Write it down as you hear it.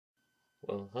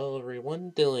Well, hello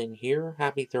everyone, Dylan here.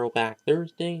 Happy Throwback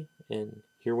Thursday, and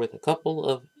here with a couple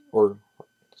of, or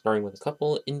starting with a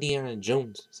couple Indiana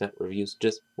Jones set reviews.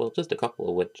 Just a couple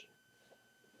of which.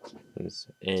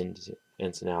 And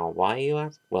so now, why you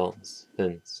ask? Well,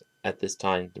 since at this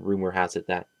time the rumor has it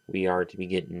that we are to be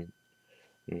getting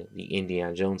the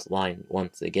Indiana Jones line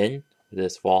once again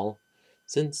this fall.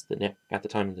 Since at the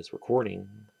time of this recording,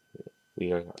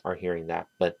 we are hearing that,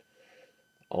 but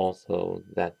also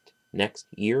that next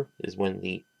year is when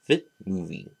the fifth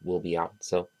movie will be out.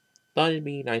 So thought it'd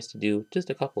be nice to do just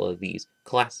a couple of these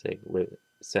classic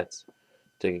sets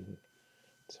to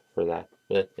for that.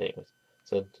 But anyways,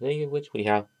 so today which we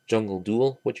have Jungle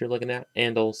Duel, which you're looking at,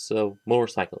 and also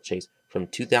Motorcycle Chase from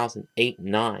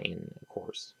 2008-9, of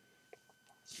course.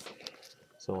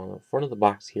 So on the front of the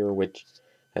box here, which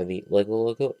have the Lego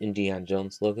logo, Indiana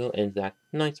Jones logo, and that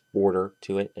nice border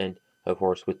to it, and of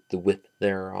course with the whip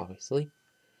there, obviously.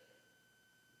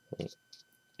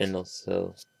 And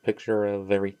also picture of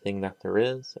everything that there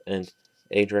is, and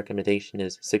age recommendation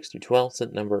is 6 to 12.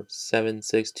 Set number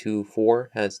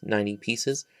 7624 has 90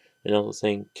 pieces, and also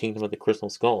saying Kingdom of the Crystal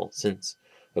Skull, since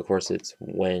of course these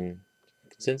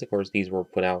were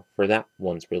put out for that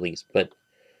one's release, but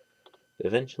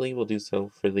eventually we'll do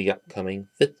so for the upcoming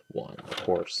fifth one, of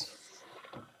course.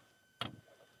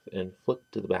 And flip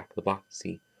to the back of the box to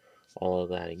see all of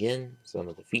that again, some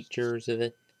of the features of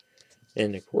it,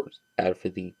 and of course add for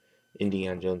the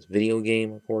Indiana Jones video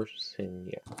game, of course, and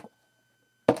yeah.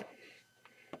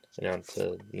 And on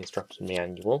to the instruction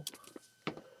manual.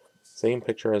 Same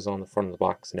picture as on the front of the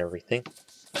box and everything.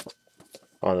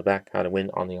 On the back, how to win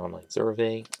on the online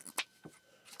survey.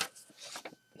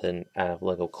 Then add of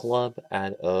Lego Club,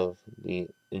 add of the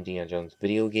Indiana Jones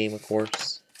video game, of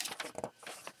course.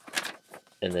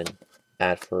 And then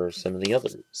add for some of the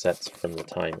other sets from the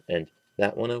time, and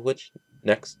that one of which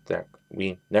next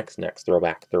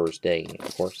Throwback Thursday,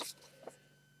 of course.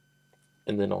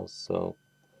 And then also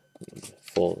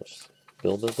full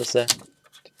build of the set,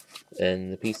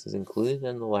 and the pieces included,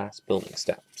 and the last building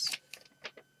steps.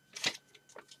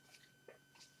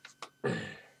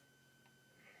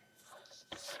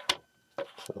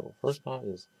 So first off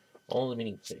is all the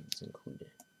minifigs included.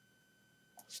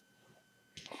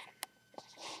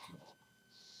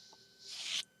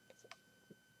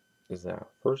 Is that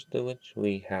first of which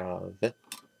we have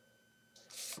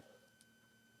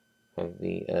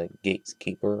the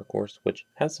Gatekeeper, of course, which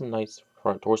has some nice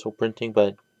front torso printing,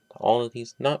 but all of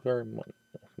these not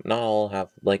all have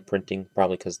leg printing,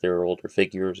 probably because they're older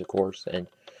figures, of course, and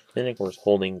then of course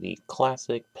holding the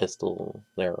classic pistol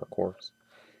there, of course,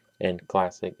 and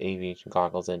classic aviation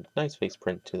goggles and nice face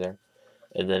print to there.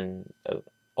 And then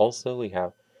also we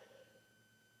have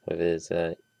is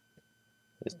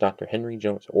Dr. Henry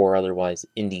Jones, or otherwise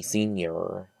Indy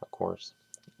Senior, of course,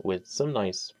 with some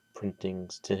nice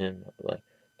printings to him, like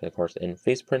of course, and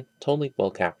face print totally well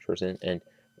captures it, and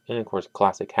of course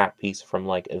classic hat piece from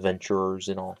like Adventurers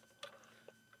and all,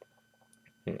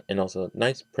 and also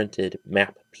nice printed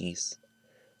map piece.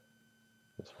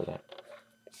 Just for that.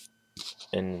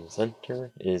 And in the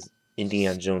center is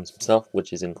Indiana Jones himself,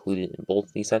 which is included in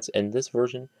both these sets, and this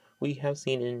version we have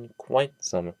seen in quite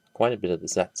a bit of the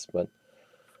sets, but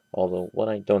although what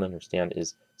I don't understand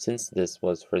is, since this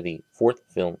was for the fourth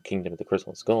film, Kingdom of the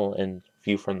Crystal Skull, and a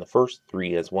few from the first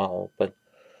three as well, but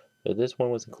this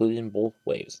one was included in both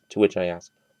waves, to which I ask,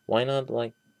 why not,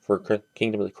 like, for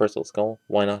Kingdom of the Crystal Skull,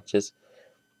 why not just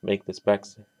make the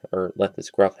specs, or let the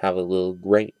Scruff have a little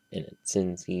gray in it,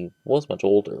 since he was much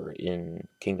older in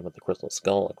Kingdom of the Crystal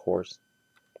Skull, of course.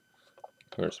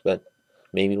 But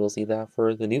maybe we'll see that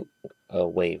for the new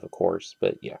wave, of course,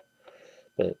 but yeah.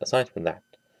 But aside from that,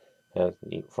 has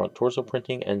the front torso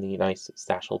printing and the nice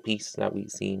satchel piece that we've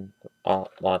seen a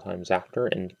lot of times after,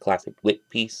 and classic whip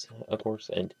piece, of course,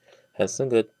 and has some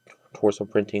good torso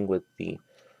printing with the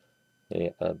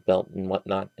belt and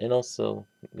whatnot, and also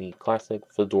the classic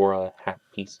fedora hat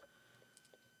piece,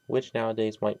 which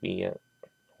nowadays might be,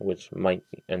 which might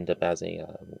end up as a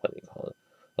what do you call it,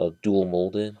 a dual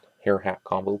molded hair hat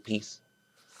combo piece.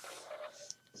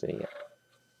 So yeah.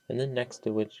 And then next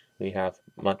to which we have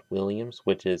Mutt Williams,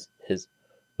 which is his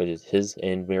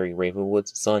and Mary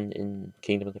Ravenwood's son in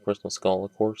Kingdom of the Crystal Skull,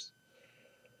 of course.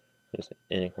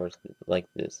 And of course, like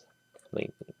this,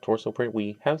 like torso print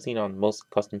we have seen on most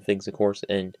custom figs, of course,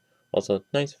 and also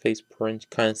nice face print,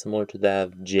 kind of similar to that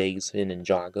of Jay's in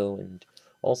Ninjago, and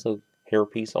also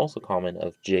hairpiece, also common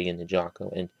of Jay in Ninjago,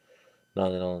 and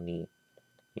not at all the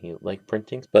leg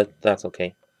printings, but that's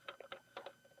okay.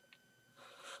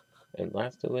 And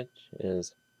last of which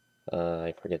is,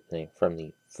 I forget the name, from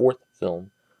the fourth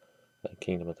film,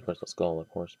 Kingdom of the Crystal Skull, of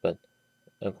course, but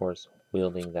of course,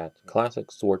 wielding that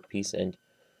classic sword piece and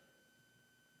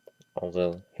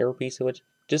also hair piece, which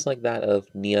just like that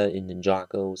of Nia in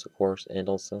Ninjago's, of course, and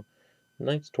also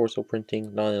nice torso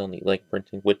printing, not only leg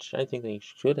printing, which I think they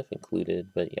should have included,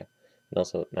 but yeah, and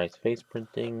also nice face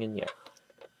printing, and yeah.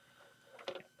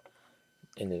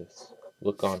 And if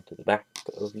look on to the back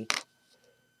of each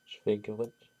figure,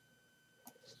 which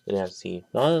it has the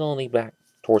not only back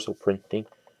torso printing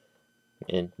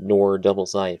and nor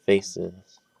double-sided faces,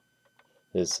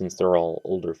 since they're all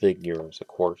older figures, of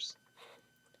course.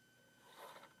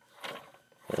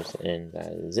 And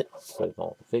that is it with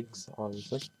all the figs,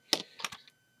 obviously.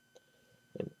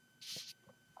 And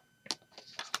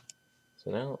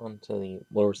so now onto the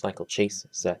motorcycle chase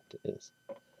set is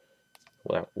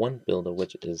one build of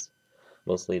which is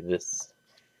mostly this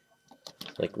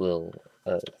like little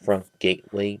front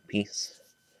gateway piece,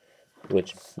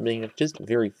 which just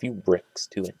very few bricks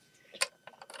to it.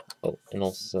 Oh, and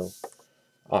also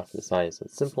off to the side is a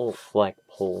simple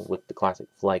flagpole with the classic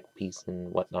flag piece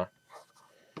and whatnot.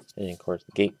 And of course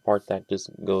the gate part that just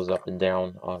goes up and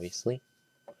down, obviously,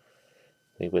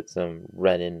 with some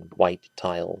red and white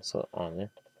tiles on there.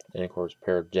 And of course a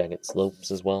pair of jagged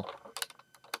slopes as well.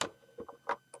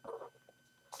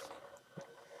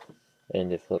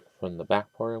 And if you look from the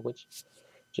back part, which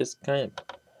just kind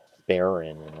of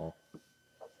barren and all.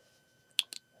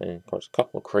 And of course a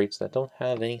couple of crates that don't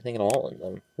have anything at all in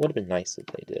them. Would have been nice if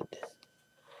they did.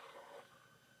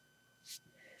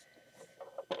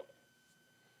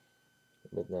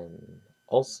 But then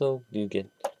also you get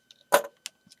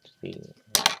the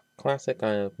classic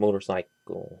kind of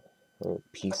motorcycle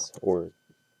piece or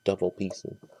double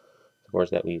pieces, of course,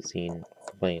 that we've seen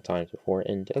plenty of times before,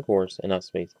 and of course enough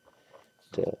space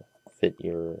to fit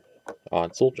your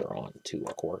odd soldier on too,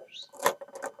 of course.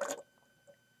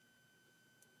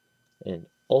 And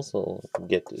also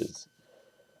get is,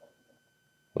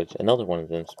 which another one of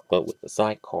them, but with the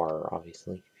sidecar,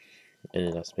 obviously, and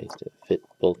enough space to fit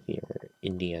both your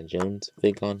Indiana Jones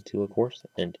fig onto, of course,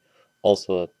 and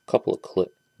also a couple of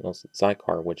clips. And also the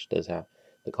sidecar, which does have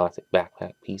the classic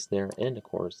backpack piece there, and of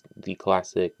course the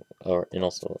classic, and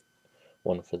also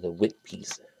one for the whip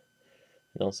piece,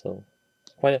 and also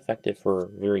quite effective for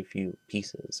very few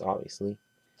pieces, obviously,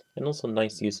 and also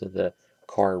nice use of the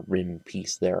car rim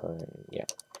piece there, and yeah,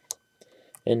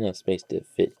 and enough space to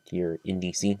fit your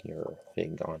Indy Senior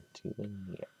fig onto,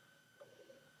 and yeah.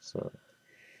 So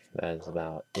that is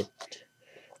about it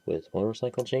with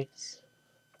Motorcycle Chase.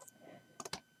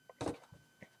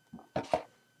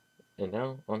 And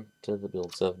now on to the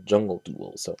builds of Jungle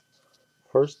Duel. So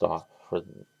first off, for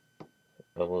the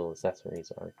little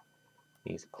accessories are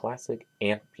these classic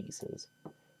ant pieces,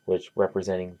 which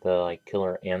representing the like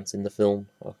killer ants in the film,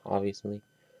 obviously.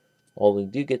 Although we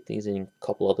do get these in a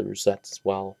couple other sets as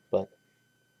well, but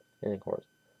and of course,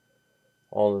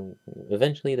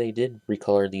 eventually they did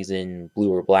recolor these in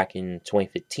blue or black in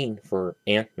 2015 for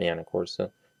Ant-Man, of course.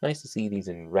 So nice to see these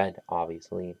in red,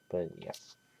 obviously, but yeah.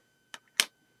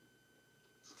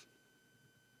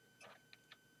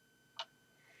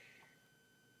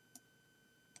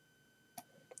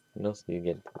 And also you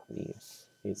get the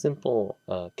simple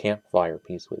campfire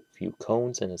piece with a few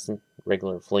cones and a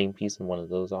regular flame piece and one of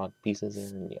those odd pieces there,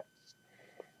 and yeah.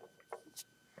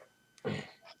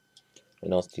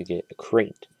 And also you get a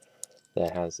crate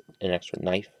that has an extra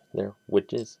knife there,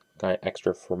 which is kind of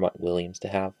extra for Mutt Williams to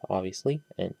have, obviously,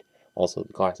 and also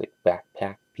the classic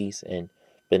backpack piece and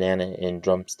banana and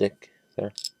drumstick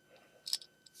there.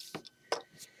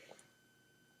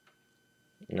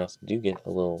 And also do get a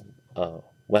little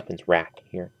weapons rack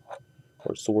here,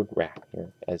 or sword rack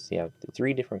here, as you have the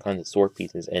 3 different kinds of sword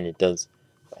pieces, and it does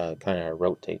kind of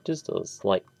rotate just a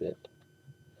slight bit,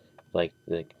 like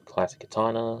the classic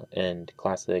katana and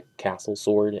classic castle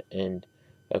sword, and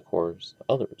of course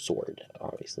other sword,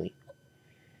 obviously.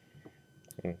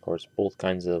 And of course both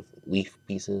kinds of leaf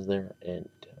pieces there, and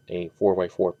a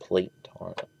 4x4 plate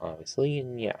on it, obviously,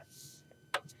 and yeah.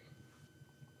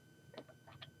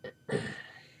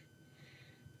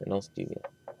 And also you get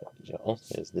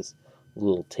also has this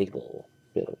little table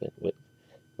bit of it with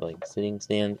like sitting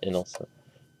stand, and also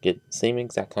get the same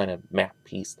exact kind of map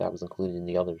piece that was included in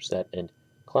the other set, and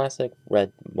classic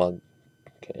red mug,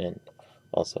 and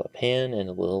also a pan and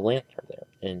a little lantern there.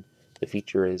 And the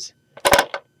feature is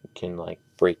you can like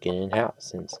break it in half,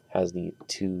 since it has the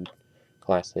 2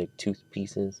 classic tooth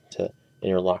pieces to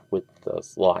interlock with the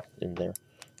slot in there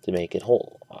to make it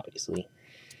whole, obviously.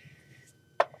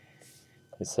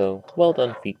 And so, well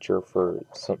done feature for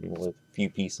something with few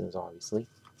pieces, obviously.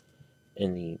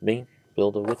 And the main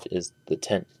build of which is the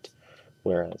tent,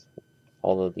 whereas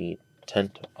all of the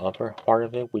tent upper part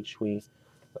of it, which we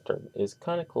is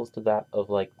kind of close to that of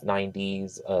like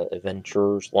 90s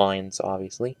adventures lines,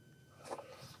 obviously.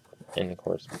 And of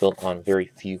course, built on very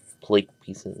few plate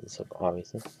pieces,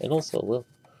 obviously. And also a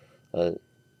little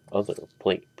other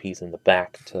plate piece in the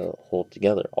back to hold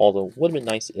together. Although it would have been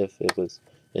nice if it was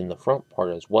in the front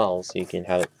part as well, so you can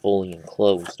have it fully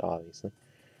enclosed, obviously.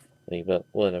 But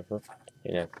whatever.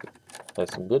 You know,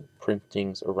 there's some good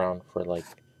printings around for like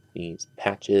these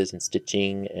patches and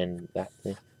stitching and that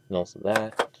thing, and also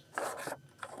that.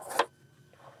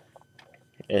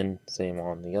 And same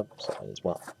on the other side as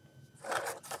well.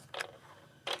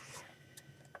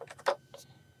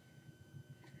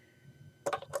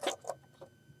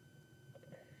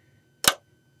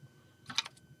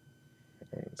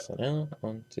 And so now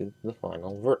on to the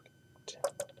final verdict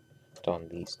on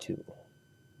these two.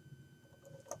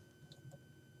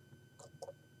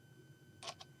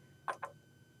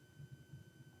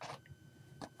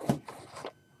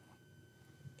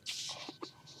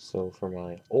 So for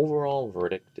my overall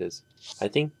verdict is, I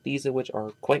think these of which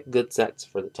are quite good sets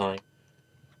for the time.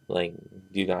 Like,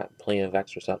 you got plenty of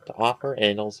extra stuff to offer,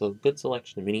 and also good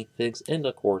selection of minifigs, and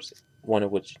of course, one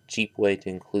of which cheap way to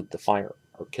include the fire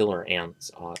or killer ants,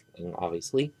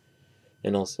 obviously,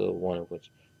 and also one of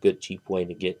which good cheap way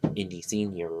to get Indie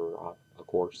Senior, of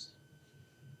course.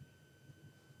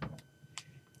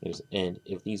 And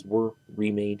if these were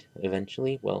remade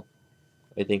eventually, well,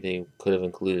 I think they could have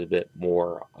included a bit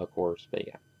more, of course, but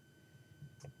yeah.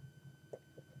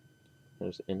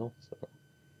 And also,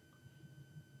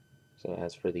 so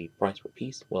as for the price per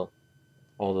piece, well,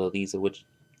 although these are which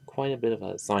quite a bit of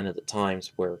a sign of the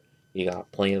times where you got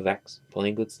plenty of plenty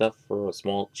of good stuff for a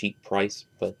small cheap price,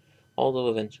 but although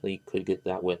eventually you could get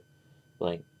that with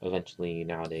like eventually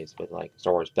nowadays with like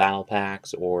Star Wars battle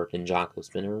packs or Ninjago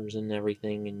spinners and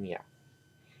everything, and yeah.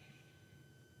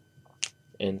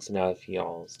 And so now if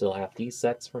y'all still have these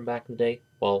sets from back in the day,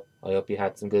 well, I hope you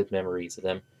had some good memories of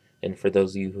them. And for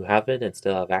those of you who haven't and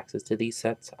still have access to these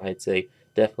sets, I'd say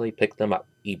definitely pick them up.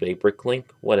 eBay, Bricklink,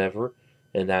 whatever.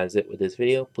 And that is it with this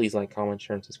video. Please like, comment,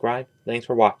 share, and subscribe. Thanks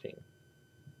for watching.